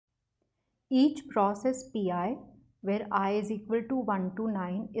Each process Pi where I is equal to 1 to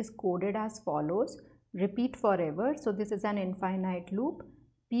 9 is coded as follows. Repeat forever. So this is an infinite loop.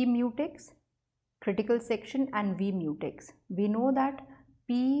 P mutex, critical section, and V mutex. We know that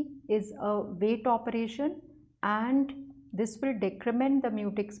P is a wait operation and this will decrement the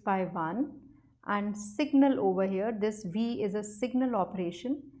mutex by 1, and signal over here, this V is a signal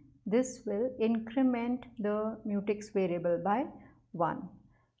operation. This will increment the mutex variable by 1.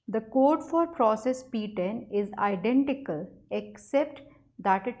 The code for process P10 is identical except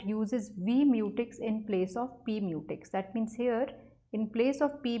that it uses V mutex in place of P mutex. That means here in place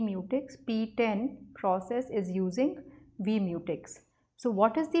of P mutex, P10 process is using V mutex. So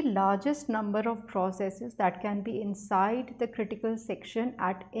what is the largest number of processes that can be inside the critical section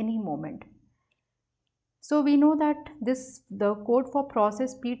at any moment? So we know that the code for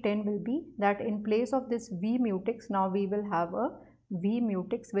process P10 will be that in place of this V mutex, now we will have a V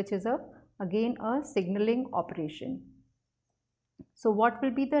mutex, which is again a signaling operation. So what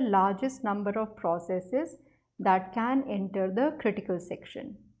will be the largest number of processes that can enter the critical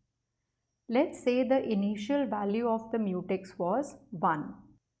section? Let's say the initial value of the mutex was 1,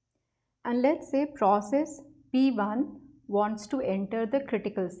 and let's say process P1 wants to enter the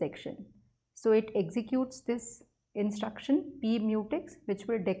critical section. So it executes this instruction P mutex, which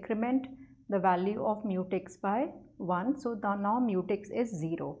will decrement the value of mutex by 1. So now mutex is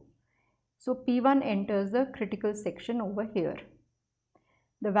 0. So P1 enters the critical section over here.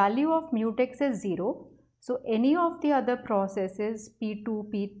 The value of mutex is 0. So any of the other processes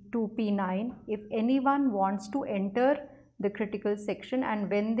P2, P2, P9, if anyone wants to enter the critical section, and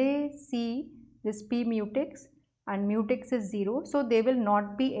when they see this P mutex and mutex is 0, so they will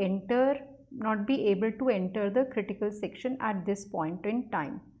not be able to enter the critical section at this point in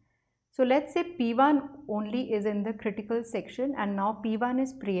time. So let's say P1 only is in the critical section, and now P1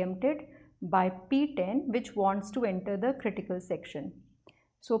 is preempted by P10, which wants to enter the critical section.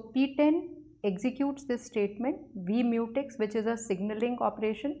 So P10 executes this statement V mutex, which is a signaling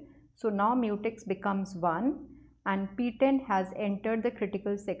operation. So now mutex becomes 1 and P10 has entered the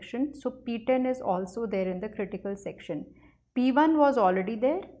critical section. So P10 is also there in the critical section. P1 was already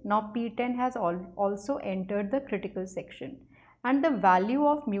there. Now P10 has also entered the critical section, and the value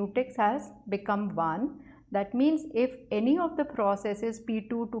of mutex has become 1. That means if any of the processes P2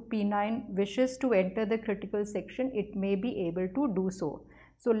 to P9 wishes to enter the critical section, it may be able to do so.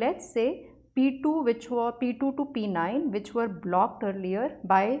 So let's say P2 P2 to P9, which were blocked earlier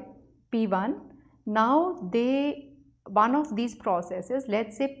by P1, now one of these processes,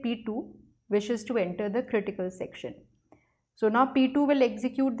 let's say P2, wishes to enter the critical section. So now P2 will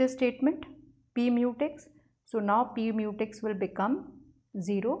execute this statement P mutex. So now P mutex will become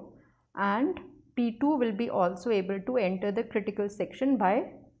 0 and P2 will be also able to enter the critical section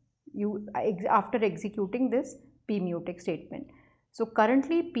after executing this P mutex statement. So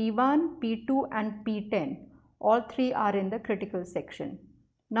currently P1, P2 and P10, all three are in the critical section.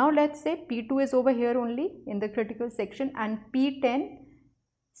 Now let's say P2 is over here only in the critical section, and P10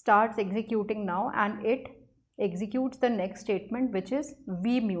 starts executing now, and it executes the next statement, which is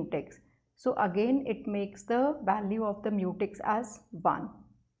V mutex. So again it makes the value of the mutex as 1.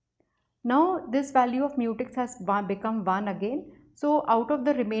 Now this value of mutex has become 1 again. So out of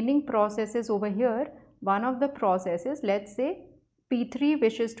the remaining processes over here, one of the processes, let's say P3,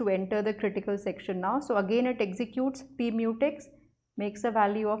 wishes to enter the critical section now. So again it executes P mutex, makes the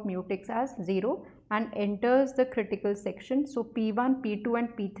value of mutex as 0 and enters the critical section. So P1, P2 and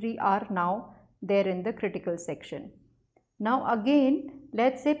P3 are now there in the critical section. Now again,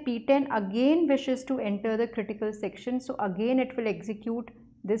 let's say P10 again wishes to enter the critical section. So again it will execute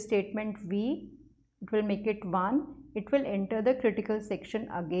this statement V, it will make it 1, it will enter the critical section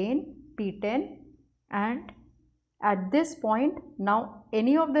again P10, and at this point now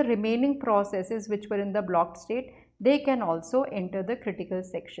any of the remaining processes which were in the blocked state, they can also enter the critical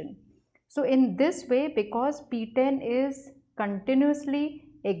section. So in this way, because P10 is continuously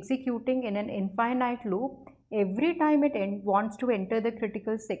executing in an infinite loop, every time it wants to enter the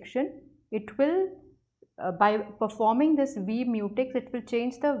critical section, it will by performing this V mutex, it will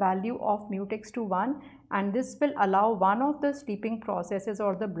change the value of mutex to 1, and this will allow one of the sleeping processes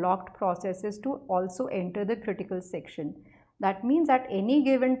or the blocked processes to also enter the critical section. That means at any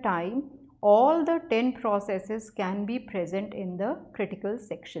given time, all the 10 processes can be present in the critical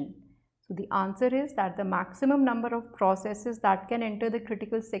section. So the answer is that the maximum number of processes that can enter the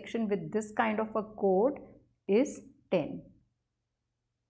critical section with this kind of a code is 10.